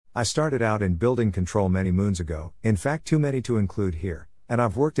I started out in building control many moons ago, in fact too many to include here, and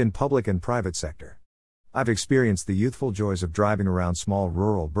I've worked in public and private sector. I've experienced the youthful joys of driving around small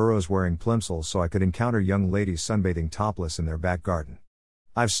rural boroughs wearing plimsolls so I could encounter young ladies sunbathing topless in their back garden.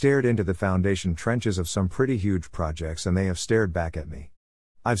 I've stared into the foundation trenches of some pretty huge projects and they have stared back at me.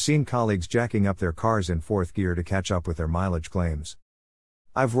 I've seen colleagues jacking up their cars in fourth gear to catch up with their mileage claims.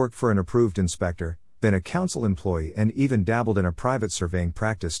 I've worked for an approved inspector, been a council employee and even dabbled in a private surveying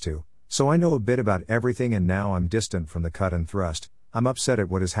practice too, so I know a bit about everything and now I'm distant from the cut and thrust. I'm upset at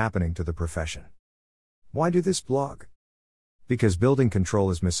what is happening to the profession. Why do this blog? Because building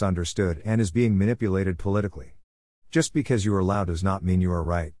control is misunderstood and is being manipulated politically. Just because you are loud does not mean you are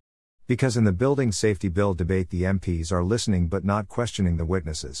right. Because in the building safety bill debate the MPs are listening but not questioning the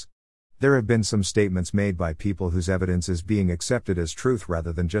witnesses. There have been some statements made by people whose evidence is being accepted as truth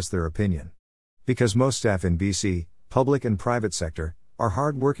rather than just their opinion. Because most staff in BC, public and private sector, are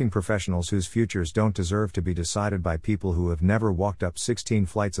hard-working professionals whose futures don't deserve to be decided by people who have never walked up 16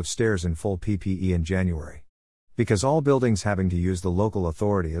 flights of stairs in full PPE in January. Because all buildings having to use the local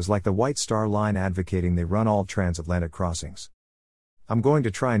authority is like the White Star Line advocating they run all transatlantic crossings. I'm going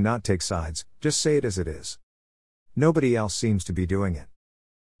to try and not take sides, just say it as it is. Nobody else seems to be doing it.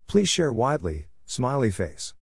 Please share widely, smiley face.